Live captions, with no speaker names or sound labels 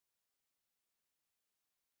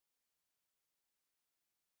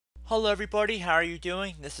Hello everybody, how are you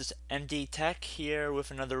doing? This is MD Tech here with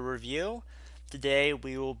another review. Today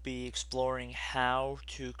we will be exploring how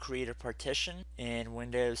to create a partition in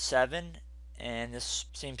Windows 7, and this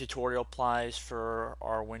same tutorial applies for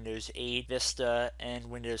our Windows 8, Vista, and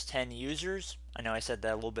Windows 10 users. I know I said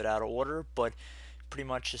that a little bit out of order, but pretty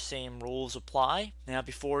much the same rules apply. Now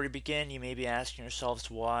before we begin, you may be asking yourselves,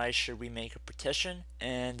 why should we make a partition?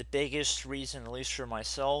 And the biggest reason, at least for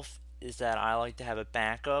myself, is that I like to have a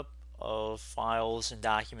backup of files and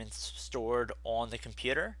documents stored on the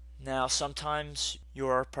computer. Now sometimes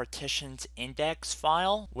your partitions index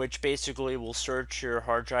file, which basically will search your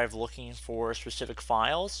hard drive looking for specific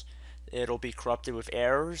files, it'll be corrupted with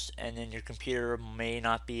errors, and then your computer may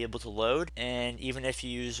not be able to load. And even if you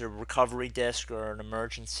use a recovery disk or an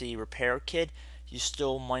emergency repair kit, you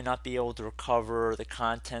still might not be able to recover the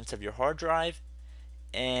contents of your hard drive.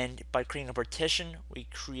 And by creating a partition, we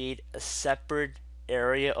create a separate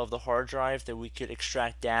area of the hard drive that we could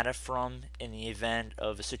extract data from in the event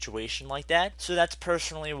of a situation like that. So that's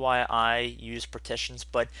personally why I use partitions.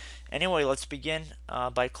 But anyway, let's begin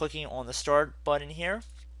by clicking on the start button here.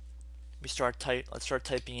 Let's start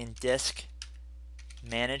typing in disk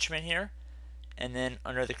management here, and then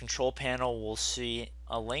under the control panel we'll see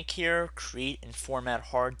a link here, create and format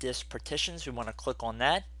hard disk partitions. We want to click on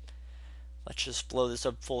that. Let's just blow this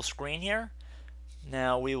up full screen here.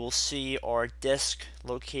 Now we will see our disk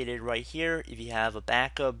located right here. If you have a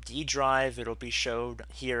backup D drive, it'll be showed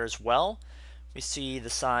here as well. We see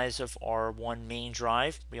the size of our one main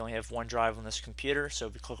drive. We only have one drive on this computer, so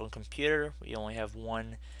if we click on computer, we only have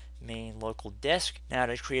one main local disk. Now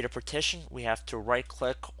to create a partition, we have to right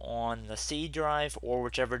click on the C drive or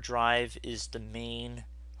whichever drive is the main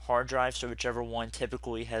hard drive, so whichever one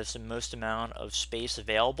typically has the most amount of space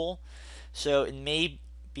available. So it may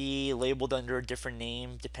be labeled under a different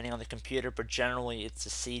name depending on the computer, but generally it's a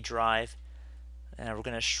C drive. And we're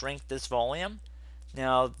going to shrink this volume.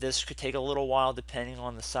 Now this could take a little while depending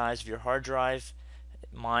on the size of your hard drive.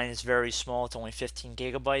 Mine is very small, it's only 15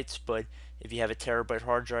 gigabytes, but if you have a terabyte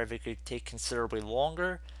hard drive it could take considerably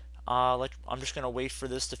longer. I'm just going to wait for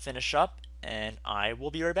this to finish up and I will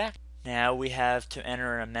be right back. Now we have to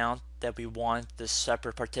enter an amount that we want this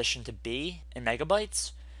separate partition to be in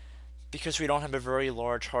megabytes. Because we don't have a very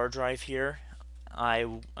large hard drive here, I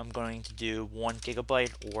am going to do 1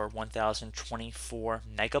 gigabyte or 1024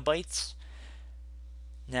 megabytes.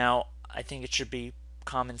 Now I think it should be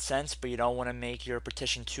common sense, but you don't want to make your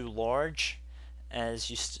partition too large,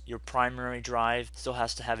 as your primary drive still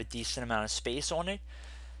has to have a decent amount of space on it.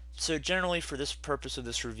 So generally for this purpose of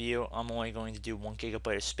this review, I'm only going to do 1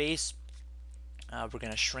 gigabyte of space. We're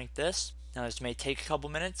going to shrink this. Now this may take a couple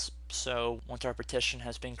minutes, so once our partition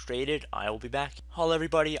has been created, I will be back. Hello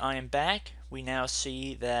everybody, I am back. We now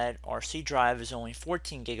see that our C drive is only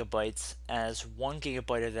 14 gigabytes, as 1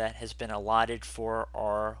 gigabyte of that has been allotted for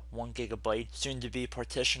our 1 gigabyte soon to be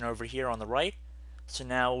partition over here on the right. So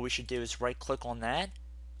now what we should do is right click on that,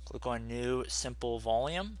 click on new simple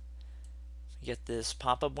volume. We get this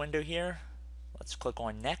pop-up window here. Let's click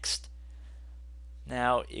on next.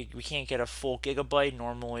 Now we can't get a full gigabyte.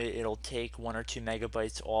 Normally it'll take 1 or 2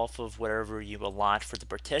 megabytes off of whatever you allot for the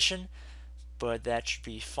partition, but that should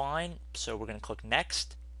be fine. So we're going to click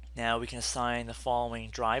next. Now we can assign the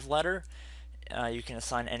following drive letter. You can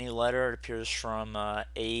assign any letter. It appears from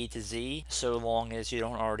A to Z, so long as you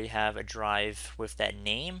don't already have a drive with that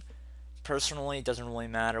name. Personally, it doesn't really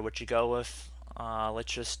matter what you go with.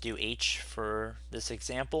 Let's just do H for this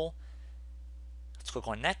example. Let's click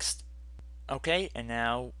on next. Okay, and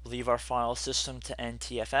now leave our file system to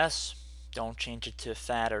NTFS. Don't change it to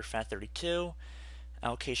FAT or FAT32.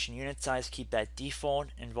 Allocation unit size, keep that default.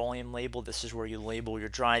 And volume label, this is where you label your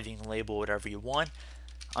drive. You can label whatever you want.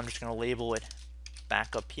 I'm just going to label it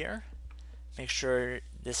back up here. Make sure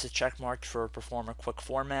this is checkmarked for perform a quick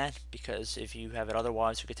format, because if you have it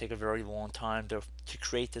otherwise, it could take a very long time to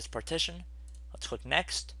create this partition. Let's click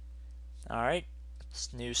next. Alright, this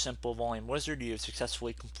new simple volume wizard, you have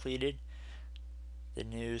successfully completed the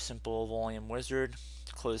new simple volume wizard.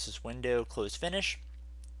 To close this window, close finish.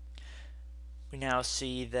 We now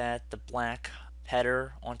see that the black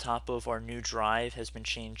header on top of our new drive has been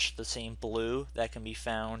changed to the same blue that can be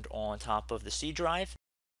found on top of the C drive.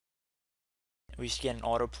 We get an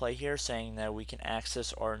autoplay here saying that we can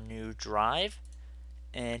access our new drive,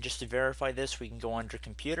 and just to verify this we can go under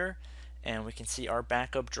computer and we can see our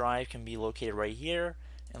backup drive can be located right here.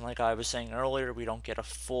 And like I was saying earlier, we don't get a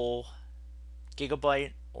full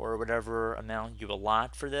gigabyte or whatever amount you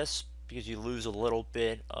allot for this, because you lose a little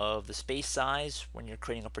bit of the space size when you're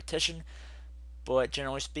creating a partition. But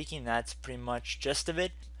generally speaking, that's pretty much gist of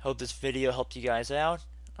it. Hope this video helped you guys out.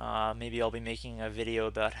 Maybe I'll be making a video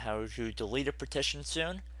about how to delete a partition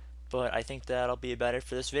soon, but I think that'll be about it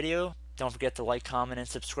for this video. Don't forget to like, comment, and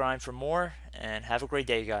subscribe for more, and have a great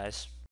day, guys.